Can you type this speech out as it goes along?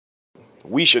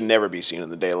we should never be seen in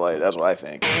the daylight. That's what I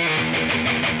think.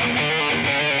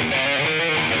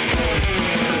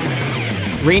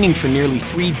 Reigning for nearly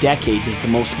 3 decades as the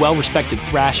most well-respected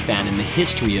thrash band in the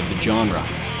history of the genre,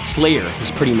 Slayer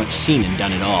has pretty much seen and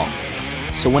done it all.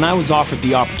 So when I was offered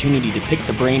the opportunity to pick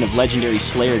the brain of legendary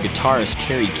Slayer guitarist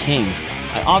Kerry King,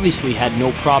 I obviously had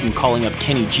no problem calling up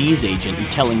Kenny G's agent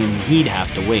and telling him he'd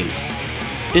have to wait.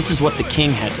 This is what the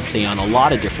King had to say on a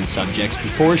lot of different subjects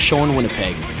before his show in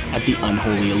Winnipeg at the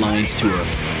Unholy Alliance Tour.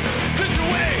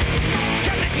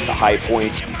 The high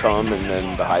points come and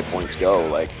then the high points go.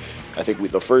 Like, I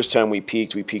think the first time we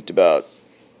peaked about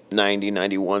 90,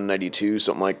 91, 92,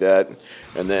 something like that.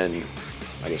 And then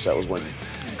I guess that was when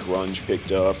grunge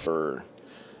picked up, or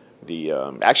the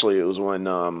actually it was when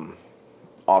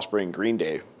Offspring Green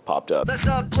Day popped up.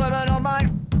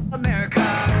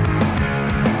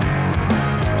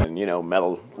 And you know,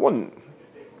 metal wasn't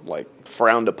like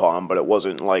frowned upon, but it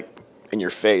wasn't like in your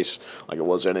face like it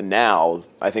was then. And now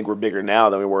I think we're bigger now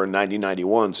than we were in 90,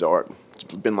 91. So it's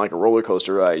been like a roller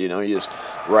coaster ride. You know, you just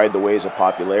ride the waves of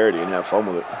popularity and have fun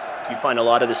with it. You find a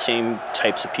lot of the same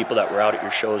types of people that were out at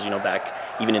your shows, you know, back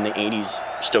even in the 80s,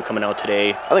 still coming out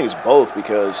today? I think it's both,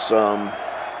 because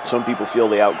some people feel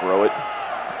they outgrow it.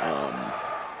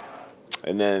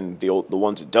 And then the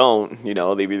ones that don't, you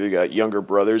know, they've either got younger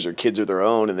brothers or kids of their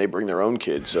own, and they bring their own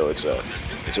kids. So it's a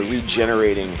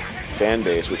regenerating fan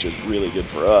base, which is really good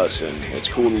for us. And it's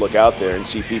cool to look out there and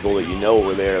see people that you know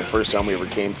were there the first time we ever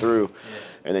came through,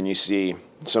 and then you see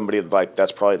somebody like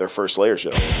that's probably their first Slayer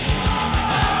show.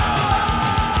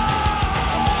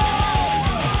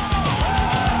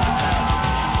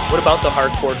 What about the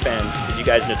hardcore fans? Because you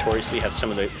guys notoriously have some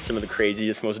of the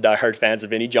craziest, most diehard fans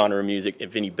of any genre of music,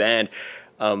 of any band.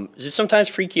 Does it sometimes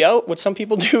freak you out what some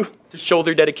people do to show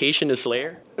their dedication to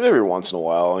Slayer? Every once in a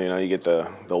while, you know, you get the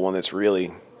one that's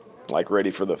really like ready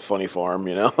for the funny farm,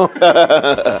 you know. But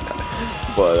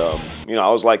you know, I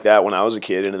was like that when I was a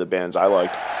kid into the bands I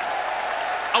liked.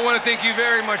 I want to thank you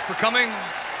very much for coming.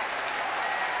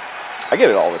 I get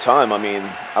it all the time. I mean,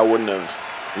 I wouldn't have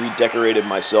redecorated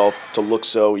myself to look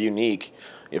so unique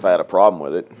if I had a problem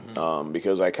with it,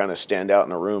 because I kind of stand out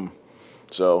in a room.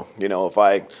 So, you know, if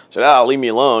I said, leave me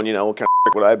alone, you know, what kind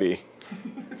of would I be?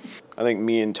 I think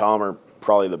me and Tom are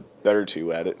probably the better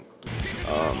two at it.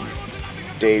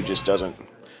 Dave just doesn't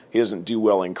do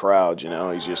well in crowds, you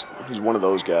know. He's one of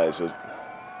those guys that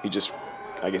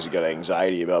I guess he got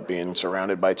anxiety about being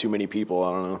surrounded by too many people, I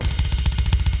don't know.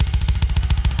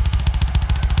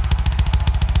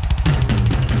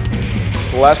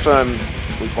 The last time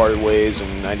we parted ways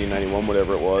in 90, 91,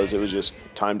 whatever it was just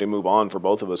time to move on for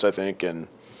both of us, I think. And,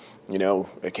 you know,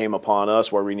 it came upon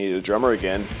us where we needed a drummer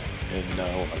again, and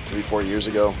 3-4 years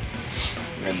ago.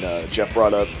 And Jeff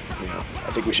brought up, you know,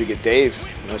 I think we should get Dave.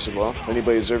 And I said, well, if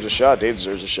anybody deserves a shot, Dave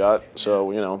deserves a shot.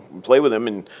 So, you know, we play with him,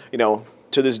 and, you know,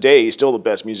 to this day, he's still the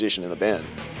best musician in the band.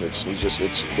 It's good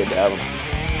to have him.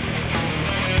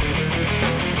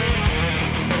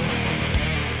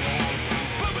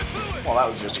 Well, that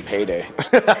was just a payday.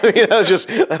 I mean,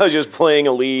 that was just playing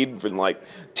a lead for like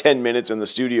 10 minutes in the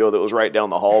studio that was right down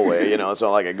the hallway. You know, it's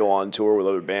not like I go on tour with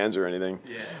other bands or anything.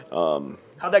 Yeah.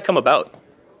 How'd that come about?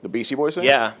 The Beastie Boys thing?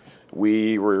 Yeah.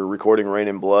 We were recording Rain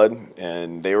and Blood,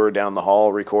 and they were down the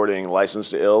hall recording License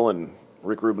to Ill, and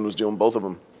Rick Rubin was doing both of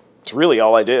them. It's really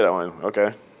all I did. I went,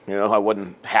 okay. You know, I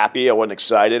wasn't happy, I wasn't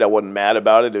excited, I wasn't mad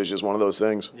about it. It was just one of those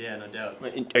things. Yeah, no doubt.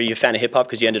 Are you a fan of hip-hop?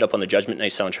 Because you ended up on the Judgment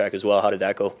Night soundtrack as well. How did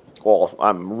that go? Well,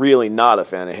 I'm really not a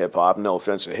fan of hip-hop. No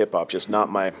offense to hip-hop, just not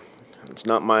my, it's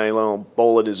not my little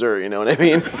bowl of dessert, you know what I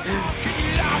mean?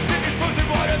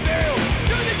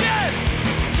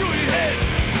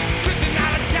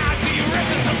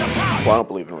 Well, I don't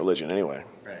believe in religion anyway.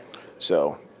 Right.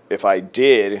 So if I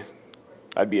did,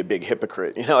 I'd be a big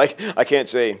hypocrite. You know, like, I can't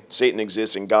say Satan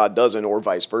exists and God doesn't, or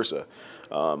vice versa.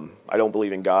 I don't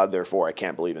believe in God, therefore I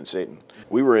can't believe in Satan.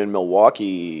 We were in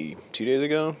Milwaukee 2 days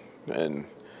ago, and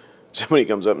somebody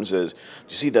comes up and says, "Do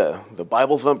you see the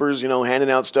Bible thumpers, you know, handing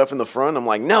out stuff in the front?" I'm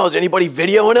like, "No, is anybody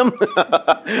videoing them?"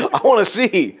 I want to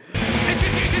see.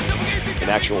 An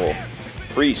actual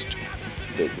priest,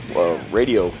 the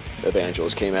radio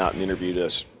evangelist, came out and interviewed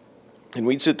us. And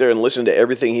we'd sit there and listen to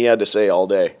everything he had to say all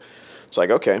day. It's like,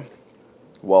 okay,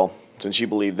 well, since you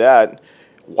believe that,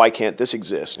 why can't this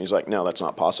exist? And he's like, no, that's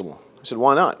not possible. I said,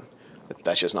 why not?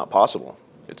 That's just not possible.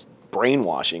 It's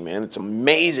brainwashing, man. It's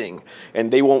amazing.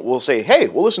 And we'll say, hey,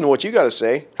 we'll listen to what you got to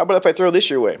say. How about if I throw this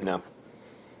your way? No.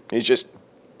 He's just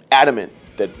adamant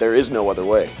that there is no other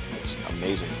way. It's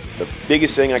amazing. The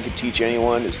biggest thing I could teach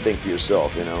anyone is think for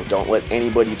yourself, you know. Don't let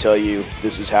anybody tell you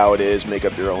this is how it is. Make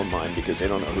up your own mind, because they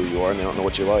don't know who you are and they don't know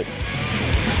what you like.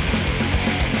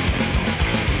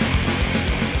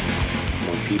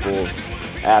 people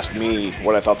asked me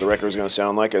what I thought the record was going to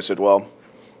sound like. I said, well,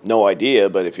 no idea,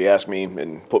 but if you ask me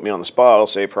and put me on the spot, I'll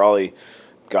say probably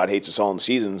God Hates Us All in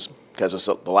Seasons, because it's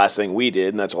the last thing we did,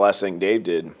 and that's the last thing Dave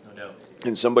did. No doubt.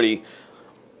 And somebody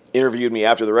interviewed me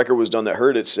after the record was done that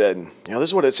heard it, said, you know, this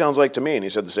is what it sounds like to me, and he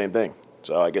said the same thing.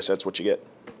 So I guess that's what you get.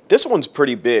 This one's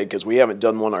pretty big because we haven't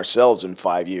done one ourselves in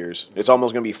 5 years. It's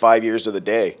almost going to be 5 years to the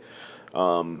day.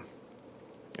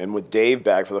 And with Dave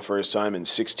back for the first time in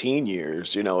 16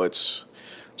 years, you know, it's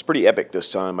pretty epic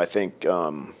this time. I think,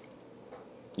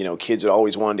 you know, kids had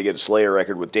always wanted to get a Slayer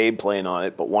record with Dave playing on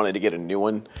it, but wanted to get a new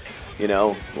one. You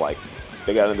know, like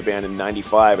they got in the band in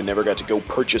 '95 and never got to go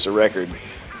purchase a record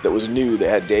that was new that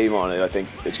had Dave on it. I think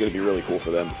it's going to be really cool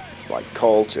for them. Like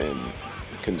Cult and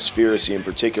Conspiracy in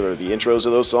particular, the intros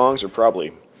of those songs are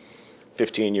probably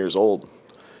 15 years old.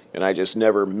 And I just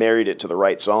never married it to the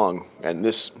right song. And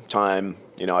this time,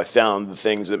 you know, I found the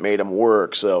things that made them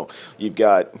work. So you've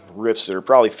got riffs that are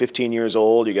probably 15 years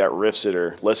old. You got riffs that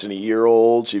are less than a year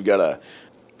old. So you've got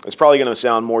it's probably going to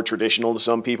sound more traditional to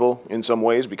some people in some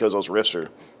ways because those riffs are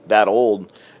that old.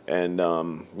 And,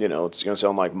 you know, it's going to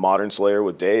sound like modern Slayer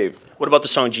with Dave. What about the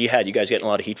song Jihad? You guys getting a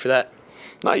lot of heat for that?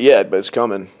 Not yet, but it's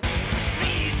coming.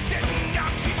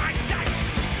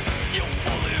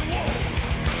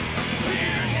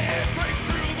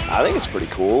 I think it's pretty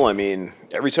cool. I mean,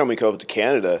 every time we come up to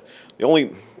Canada, the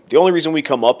only reason we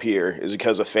come up here is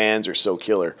because the fans are so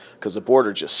killer, because the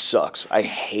border just sucks. I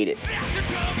hate it.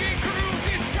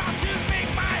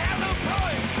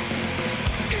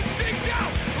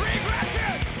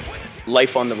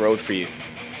 Life on the road for you.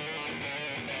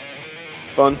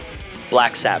 Fun.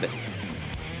 Black Sabbath.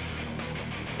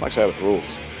 Black Sabbath rules.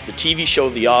 The TV show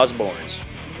The Osbournes.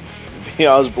 The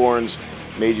Osbournes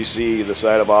made you see the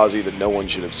side of Ozzy that no one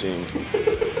should have seen.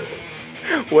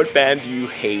 What band do you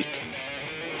hate?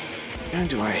 What band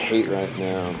do I hate right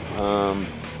now?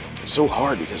 It's so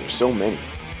hard because there's so many.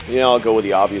 You know, I'll go with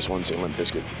the obvious one, say Limp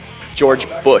Bizkit. George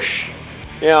Bush.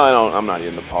 Yeah, I'm not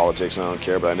into politics, and I don't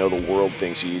care, but I know the world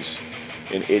thinks he's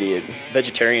an idiot.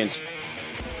 Vegetarians.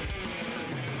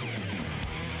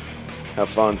 Have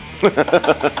fun.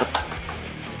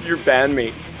 Your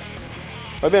bandmates.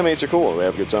 My bandmates are cool. They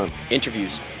have a good time.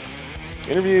 Interviews.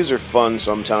 Interviews are fun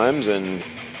sometimes and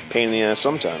pain in the ass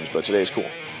sometimes, but today's cool.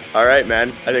 All right, man.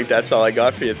 I think that's all I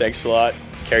got for you. Thanks a lot.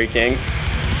 Kerry King.